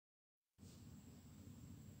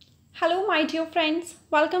Hello, my dear friends.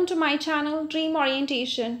 Welcome to my channel Dream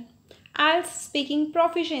Orientation. IELTS Speaking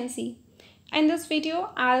Proficiency. In this video,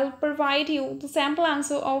 I'll provide you the sample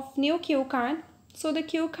answer of new cue card. So the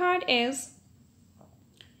cue card is: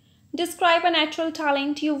 describe a natural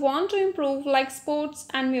talent you want to improve like sports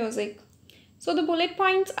and music. So the bullet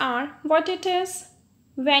points are what it is,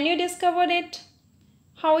 when you discovered it,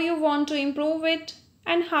 how you want to improve it,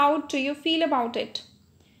 and how do you feel about it.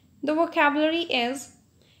 The vocabulary is: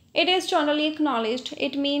 it is generally acknowledged.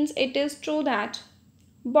 It means it is true that.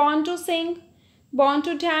 Born to sing, born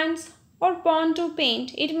to dance, or born to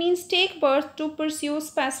paint. It means take birth to pursue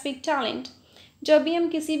specific talent. जब भी हम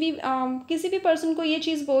किसी भी person को ये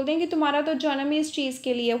चीज़ बोल दें कि तुम्हारा तो जन्म ही इस चीज़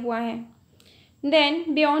के लिए हुआ है. Then,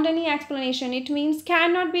 beyond any explanation, it means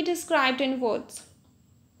cannot be described in words.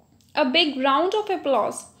 A big round of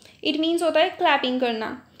applause. It means होता है clapping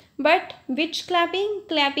करना. But which clapping?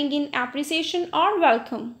 Clapping in appreciation or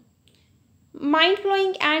welcome. Mind-blowing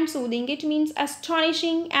and soothing. It means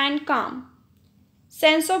astonishing and calm.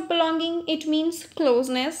 Sense of belonging. It means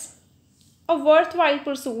closeness. A worthwhile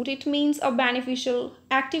pursuit. It means a beneficial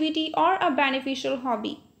activity or a beneficial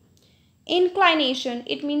hobby. Inclination.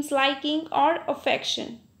 It means liking or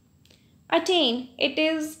affection. Attain. It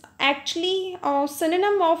is actually a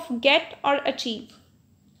synonym of get or achieve.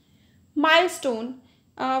 Milestone.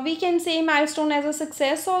 We can say milestone as a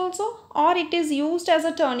success also, or it is used as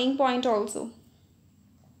a turning point also.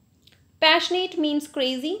 Passionate means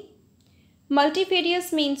crazy.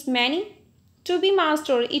 Multifarious means many. To be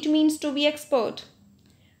master, it means to be expert.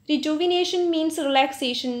 Rejuvenation means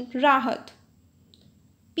relaxation, rahat.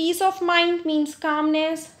 Peace of mind means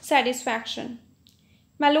calmness, satisfaction.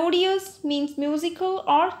 Melodious means musical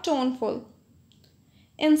or toneful.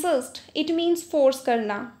 Insist, it means force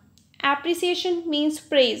करना. Appreciation means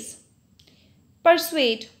praise.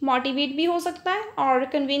 Persuade, motivate भी हो सकता है और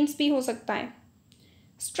convince भी हो सकता है.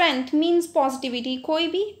 Strength means positivity, कोई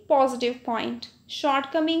भी positive point.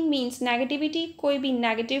 Shortcoming means negativity, कोई भी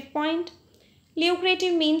negative point.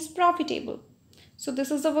 Lucrative means profitable. So this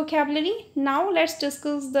is the vocabulary. Now let's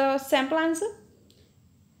discuss the sample answer.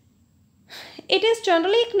 It is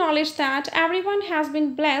generally acknowledged that everyone has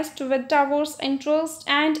been blessed with diverse interests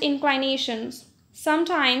and inclinations.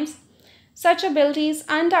 Sometimes such abilities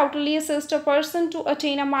undoubtedly assist a person to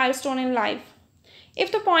attain a milestone in life.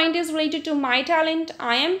 If the point is related to my talent,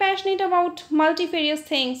 I am passionate about multifarious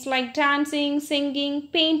things like dancing, singing,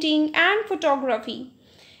 painting, and photography.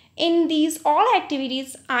 In these all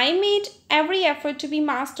activities, I made every effort to be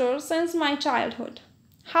master since my childhood.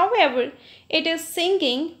 However, it is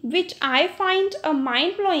singing which I find a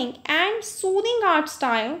mind-blowing and soothing art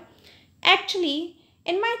style. Actually,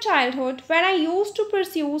 in my childhood, when I used to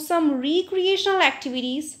pursue some recreational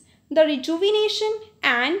activities, the rejuvenation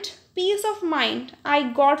and peace of mind I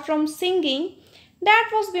got from singing, that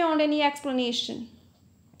was beyond any explanation.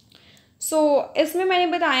 So, इसमें मैंने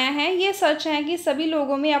बताया है, ये सच है कि सभी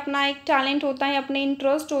लोगों में अपना एक टैलेंट होता है, अपने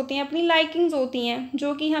इंटरेस्ट होते हैं, अपनी लाइकिंग्स होती हैं,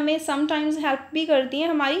 जो कि हमें समटाइम्स हेल्प भी करती हैं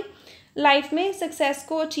हमारी लाइफ में सक्सेस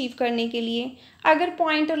को अचीव करने के लिए. अगर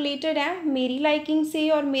पॉइंट रिलेटेड है मेरी लाइकिंग से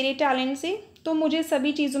और मेरे टैलेंट से, तो मुझे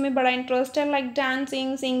सभी चीज़ों में बड़ा इंटरेस्ट है, like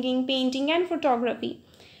dancing, singing, painting and photography.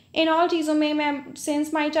 In all चीज़ों में मैं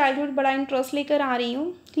सिंस माई चाइल्डहुड बड़ा इंटरेस्ट लेकर आ रही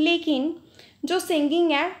हूँ. लेकिन जो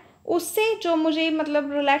सिंगिंग है उससे जो मुझे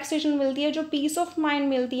मतलब रिलैक्सेशन मिलती है, जो पीस ऑफ माइंड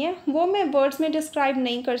मिलती है, वो मैं वर्ड्स में डिस्क्राइब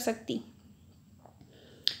नहीं कर सकती.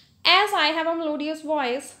 As I have a melodious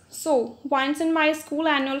voice, so once in my school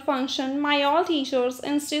annual function, my all teachers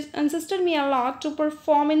insisted me a lot to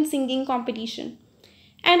perform in singing competition.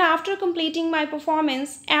 And after completing my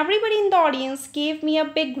performance, everybody in the audience gave me a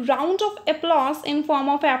big round of applause in form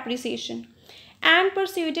of appreciation and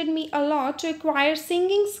persuaded me a lot to acquire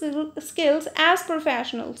singing skills as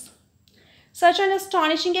professionals. Such an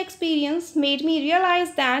astonishing experience made me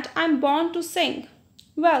realize that I'm born to sing.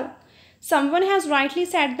 Well, someone has rightly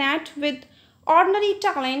said that with ordinary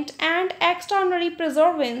talent and extraordinary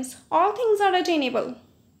perseverance, all things are attainable.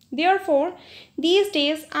 Therefore, these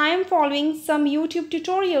days I am following some YouTube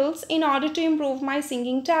tutorials in order to improve my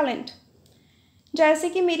singing talent. जैसे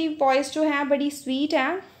कि मेरी voice जो है बड़ी sweet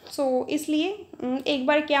है, सो इसलिए एक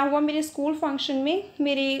बार क्या हुआ, मेरे स्कूल फंक्शन में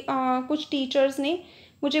मेरे कुछ टीचर्स ने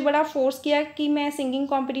मुझे बड़ा फोर्स किया कि मैं सिंगिंग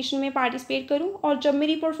कंपटीशन में पार्टिसिपेट करूं. और जब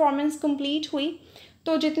मेरी परफॉर्मेंस कंप्लीट हुई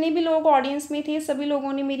तो जितने भी लोग ऑडियंस में थे सभी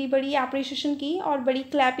लोगों ने मेरी बड़ी अप्रिशिएशन की और बड़ी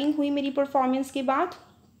क्लैपिंग हुई मेरी परफॉर्मेंस के बाद.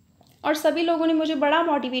 और सभी लोगों ने मुझे बड़ा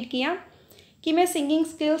मोटिवेट किया कि मैं सिंगिंग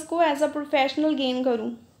स्किल्स को एज अ प्रोफेशनल गेन करूं.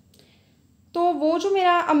 तो वो जो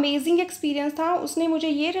मेरा अमेजिंग एक्सपीरियंस था उसने मुझे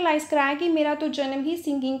ये रियलाइज़ कराया कि मेरा तो जन्म ही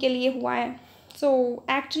सिंगिंग के लिए हुआ है. So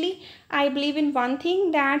actually, I believe in one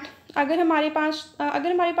thing, that अगर हमारे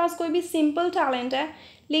पास कोई भी सिंपल टैलेंट है,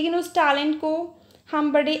 लेकिन उस टैलेंट को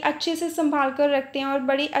हम बड़े अच्छे से संभाल कर रखते हैं और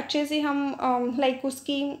बड़े अच्छे से हम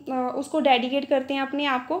उसको डेडिकेट करते हैं अपने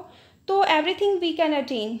आप को, तो everything we can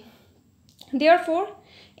attain. Therefore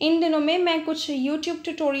in दिनों में मैं कुछ यूट्यूब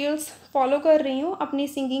ट्यूटोरियल्स फॉलो कर रही हूँ अपनी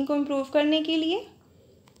सिंगिंग को इम्प्रूव करने के लिए।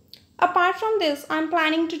 Apart from this, I'm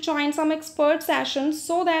planning to join some expert sessions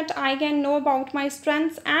so that I can know about my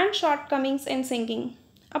strengths and shortcomings in singing.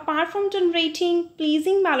 Apart from generating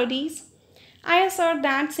pleasing melodies, I assert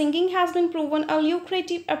that singing has been proven a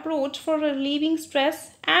lucrative approach for relieving stress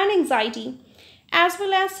and anxiety, as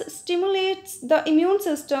well as stimulates the immune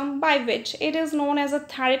system, by which it is known as a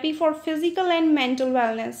therapy for physical and mental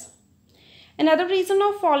wellness. Another reason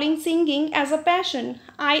of following singing as a passion,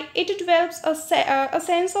 it develops a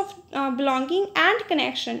sense of belonging and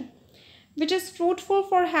connection, which is fruitful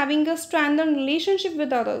for having a strengthened relationship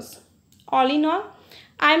with others. All in all,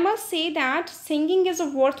 I must say that singing is a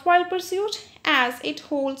worthwhile pursuit as it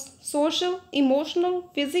holds social, emotional,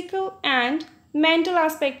 physical and mental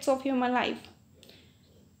aspects of human life.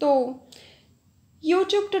 तो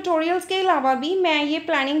YouTube tutorials के अलावा भी मैं ये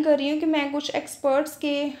planning कर रही हूँ कि मैं कुछ एक्सपर्ट्स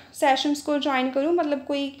के सेशंस को ज्वाइन करूँ, मतलब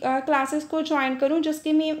कोई क्लासेस को ज्वाइन करूँ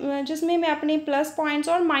जिसमें मैं अपने प्लस पॉइंट्स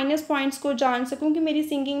और माइनस पॉइंट्स को जान सकूँ कि मेरी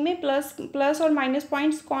सिंगिंग में प्लस और माइनस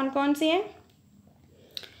पॉइंट्स कौन कौन से हैं,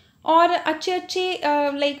 और अच्छे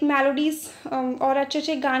मेलोडीज़ और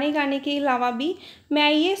अच्छे गाने गाने के अलावा भी मैं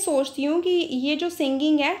ये सोचती हूँ कि ये जो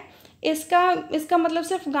सिंगिंग है इसका मतलब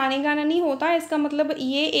सिर्फ गाने गाना नहीं होता। इसका मतलब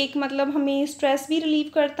ये एक हमें स्ट्रेस भी रिलीव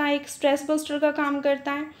करता है, एक स्ट्रेस बस्टर का काम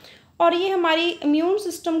करता है, और ये हमारी इम्यून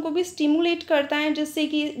सिस्टम को भी स्टिमुलेट करता है, जिससे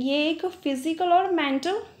कि ये एक फिज़िकल और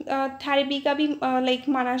मेंटल थेरेपी का भी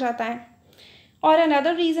माना जाता है। और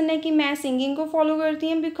अनदर रीज़न है कि मैं सिंगिंग को फॉलो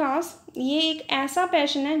करती हूँ बिकॉज ये एक ऐसा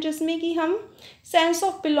पैशन है जिसमें कि हम सेंस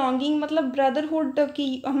ऑफ बिलोंगिंग, मतलब ब्रदरहुड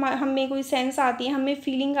की हमें कोई सेंस आती है, हमें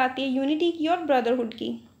फीलिंग आती है यूनिटी की और ब्रदरहुड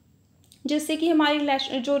की, जिससे कि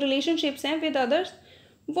हमारी जो रिलेशनशिप्स हैं विद अदर्स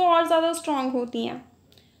वो और ज़्यादा स्ट्रॉन्ग होती हैं।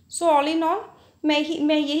 सो ऑल इन ऑल मैं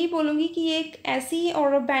यही बोलूँगी कि ये एक ऐसी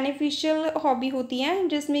और बेनिफिशियल हॉबी होती है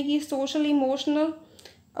जिसमें कि सोशल, इमोशनल,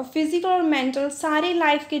 फिज़िकल और मेंटल सारे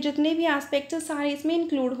लाइफ के जितने भी एस्पेक्ट्स हैं सारे इसमें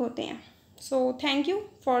इंक्लूड होते हैं। So thank you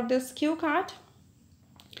for this Q card.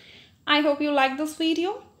 I hope you like this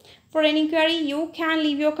video. For any query, you can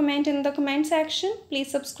leave your comment in the comment section.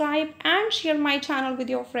 Please subscribe and share my channel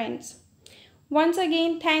with your friends. Once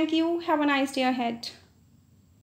again, thank you. Have a nice day ahead.